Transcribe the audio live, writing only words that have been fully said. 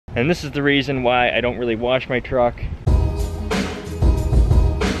And this is the reason why I don't really wash my truck.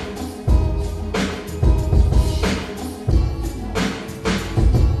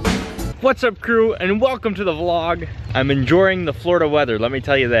 What's up, crew, and welcome to the vlog. I'm enjoying the Florida weather, let me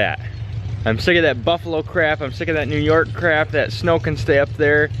tell you that. I'm sick of that Buffalo crap, I'm sick of that New York crap, that snow can stay up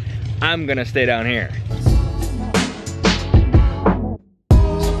there. I'm gonna stay down here.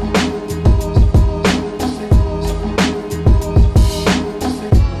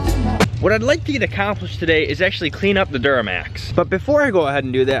 What I'd like to get accomplished today is actually clean up the Duramax. But before I go ahead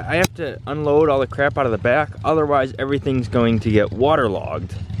and do that, I have to unload all the crap out of the back, otherwise everything's going to get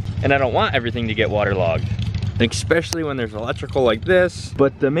waterlogged. And I don't want everything to get waterlogged, especially when there's electrical like this.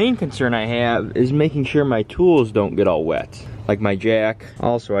 But the main concern I have is making sure my tools don't get all wet, like my jack.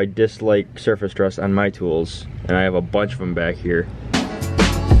 Also, I dislike surface rust on my tools, and I have a bunch of them back here.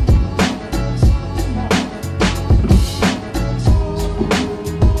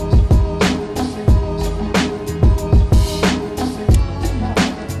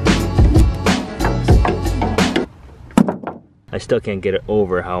 I still can't get it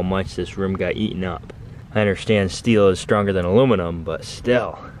over how much this rim got eaten up. I understand steel is stronger than aluminum, but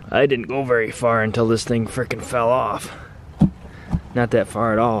still. I didn't go very far until this thing frickin' fell off. Not that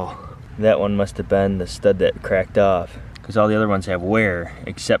far at all. That one must have been the stud that cracked off, because all the other ones have wear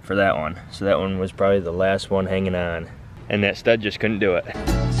except for that one. So that one was probably the last one hanging on. And that stud just couldn't do it.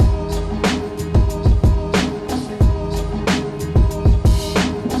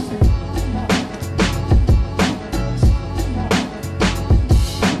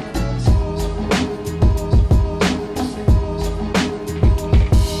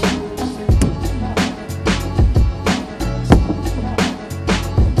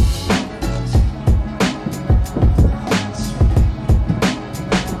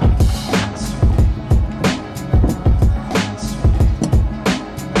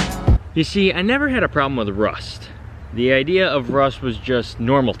 You see, I never had a problem with rust. The idea of rust was just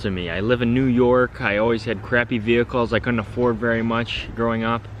normal to me. I live in New York. I always had crappy vehicles I couldn't afford very much growing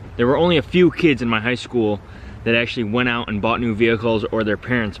up. There were only a few kids in my high school that actually went out and bought new vehicles, or their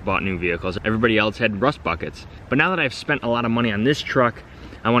parents bought new vehicles. Everybody else had rust buckets. But now that I've spent a lot of money on this truck,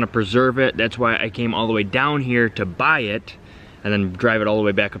 I want to preserve it. That's why I came all the way down here to buy it and then drive it all the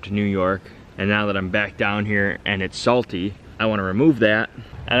way back up to New York. And now that I'm back down here and it's salty, I want to remove that.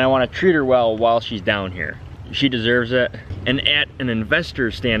 And I want to treat her well while she's down here. She deserves it. And at an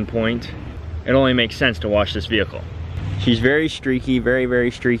investor standpoint, it only makes sense to wash this vehicle. She's very streaky, very, very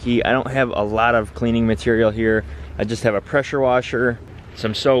streaky. I don't have a lot of cleaning material here. I just have a pressure washer,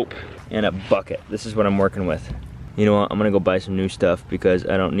 some soap, and a bucket. This is what I'm working with. You know what, I'm gonna go buy some new stuff because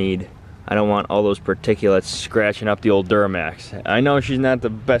I don't want all those particulates scratching up the old Duramax. I know she's not the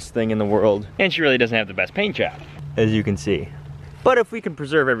best thing in the world, and she really doesn't have the best paint job, as you can see. But if we can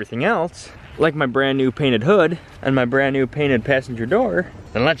preserve everything else, like my brand new painted hood and my brand new painted passenger door,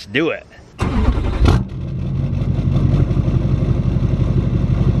 then let's do it.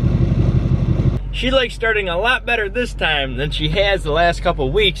 She likes starting a lot better this time than she has the last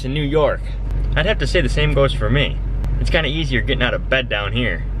couple weeks in New York. I'd have to say the same goes for me. It's kind of easier getting out of bed down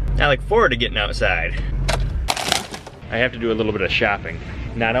here. I look forward to getting outside. I have to do a little bit of shopping.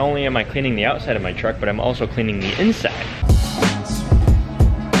 Not only am I cleaning the outside of my truck, but I'm also cleaning the inside.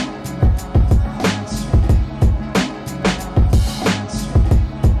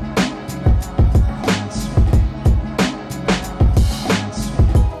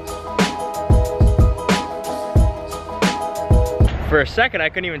 For a second, I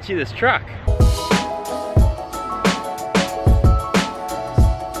couldn't even see this truck.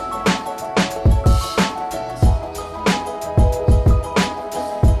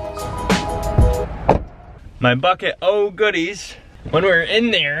 My bucket, oh goodies. When we were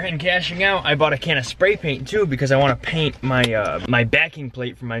in there and cashing out, I bought a can of spray paint too because I want to paint my my backing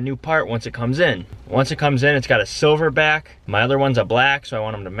plate for my new part once it comes in. Once it comes in, it's got a silver back. My other one's a black, so I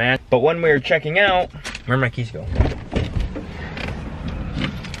want them to match. But when we were checking out, where'd my keys go?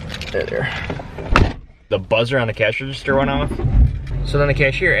 There. The buzzer on the cash register went off. So then the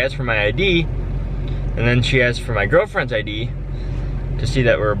cashier asked for my ID, and then she asked for my girlfriend's ID to see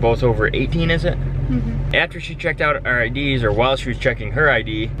that we're both over 18, is it? Mm-hmm. After she checked out our IDs, or while she was checking her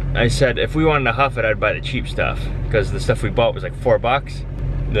ID, I said if we wanted to huff it, I'd buy the cheap stuff, because the stuff we bought was like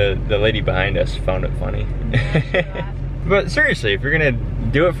 $4. The lady behind us found it funny. But seriously, if you're gonna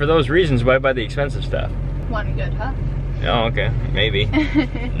do it for those reasons, why buy the expensive stuff? Want a good huff? Oh, okay, maybe.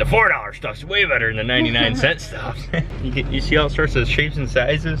 The $4 stuff's way better than the 99-cent stuff. You see all sorts of shapes and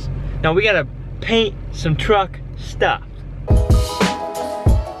sizes. Now we gotta paint some truck stuff.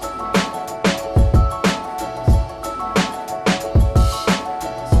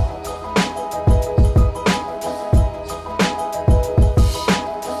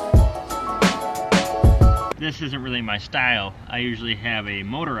 this isn't really my style. I usually have a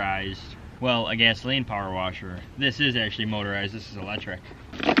motorized, well, a gasoline power washer. This is actually motorized, this is electric.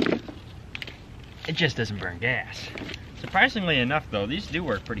 It just doesn't burn gas. Surprisingly enough though, these do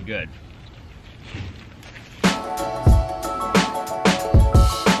work pretty good.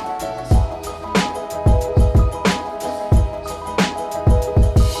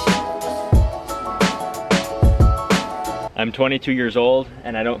 I'm 22 years old,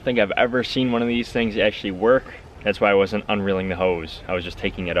 and I don't think I've ever seen one of these things actually work. That's why I wasn't unreeling the hose. I was just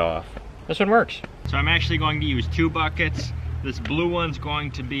taking it off. This one works. So I'm actually going to use 2 buckets. This blue one's going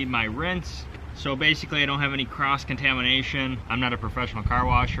to be my rinse. So basically I don't have any cross-contamination. I'm not a professional car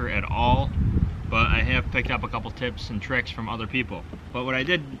washer at all, but I have picked up a couple tips and tricks from other people. But what I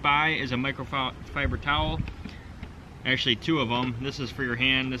did buy is a microfiber towel. Actually 2 of them. This is for your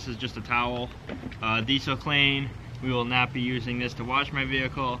hand, this is just a towel. Diesel clean. We will not be using this to wash my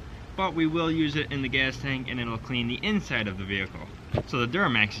vehicle, but we will use it in the gas tank and it'll clean the inside of the vehicle. So the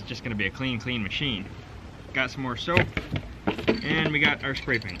Duramax is just gonna be a clean machine. Got some more soap, and we got our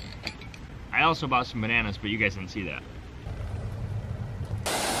spray paint. I also bought some bananas, but you guys didn't see that.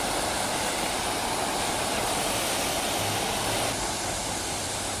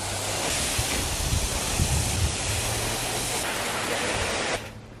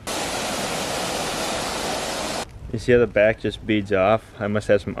 You see how the back just beads off? I must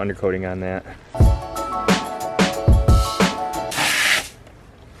have some undercoating on that.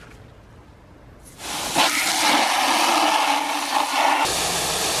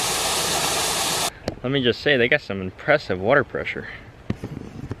 Let me just say, they got some impressive water pressure.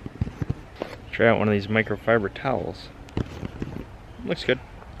 Try out one of these microfiber towels. Looks good.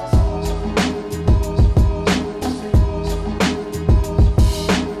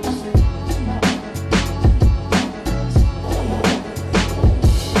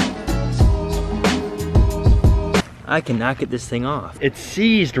 I cannot get this thing off. It's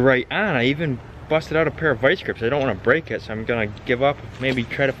seized right on. I even busted out a pair of vice grips. I don't want to break it, so I'm gonna give up. Maybe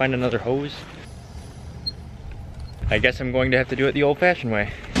try to find another hose. I guess I'm going to have to do it the old-fashioned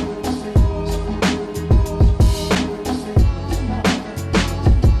way.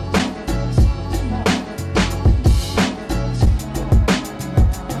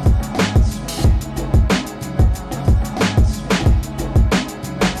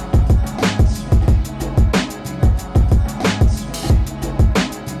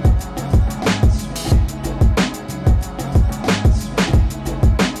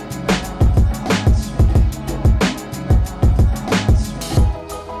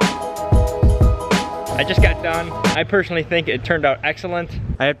 I just got done. I personally think it turned out excellent.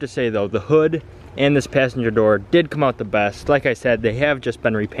 I have to say though, the hood and this passenger door did come out the best. Like I said, they have just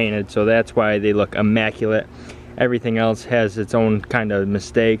been repainted, so that's why they look immaculate. Everything else has its own kind of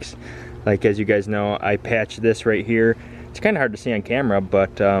mistakes. Like, as you guys know, I patched this right here. It's kind of hard to see on camera,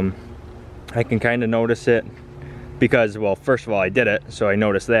 but I can kind of notice it because, well, first of all, I did it, so I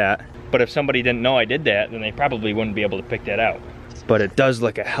noticed that. But if somebody didn't know I did that, then they probably wouldn't be able to pick that out. But it does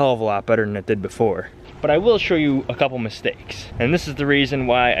look a hell of a lot better than it did before. But I will show you a couple mistakes. And this is the reason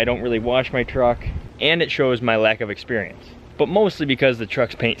why I don't really wash my truck, and it shows my lack of experience. But mostly because the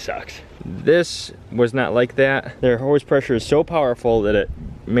truck's paint sucks. This was not like that. Their hose pressure is so powerful that it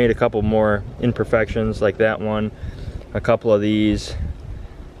made a couple more imperfections, like that one. A couple of these.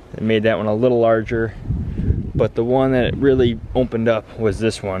 It made that one a little larger. But the one that really opened up was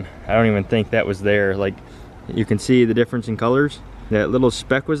this one. I don't even think that was there. Like, you can see the difference in colors. That little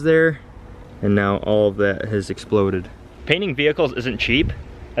speck was there, and now all of that has exploded. Painting vehicles isn't cheap.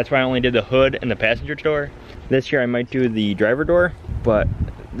 That's why I only did the hood and the passenger door. This year I might do the driver door, but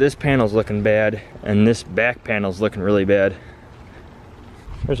this panel's looking bad, and this back panel's looking really bad.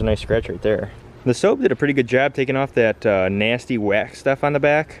 There's a nice scratch right there. The soap did a pretty good job taking off that nasty wax stuff on the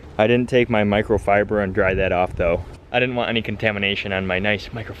back. I didn't take my microfiber and dry that off though. I didn't want any contamination on my nice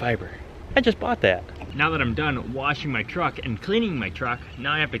microfiber. I just bought that. Now that I'm done washing my truck and cleaning my truck,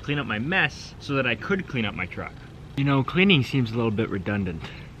 now I have to clean up my mess so that I could clean up my truck. You know, cleaning seems a little bit redundant,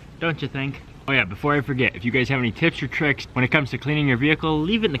 don't you think? Oh yeah, before I forget, if you guys have any tips or tricks when it comes to cleaning your vehicle,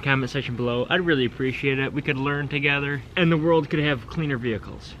 leave it in the comment section below. I'd really appreciate it. We could learn together, and the world could have cleaner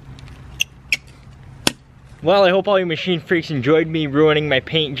vehicles. Well, I hope all you machine freaks enjoyed me ruining my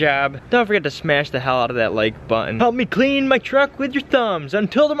paint job. Don't forget to smash the hell out of that like button. Help me clean my truck with your thumbs.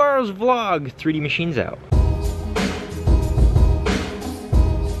 Until tomorrow's vlog, 3D Machines out.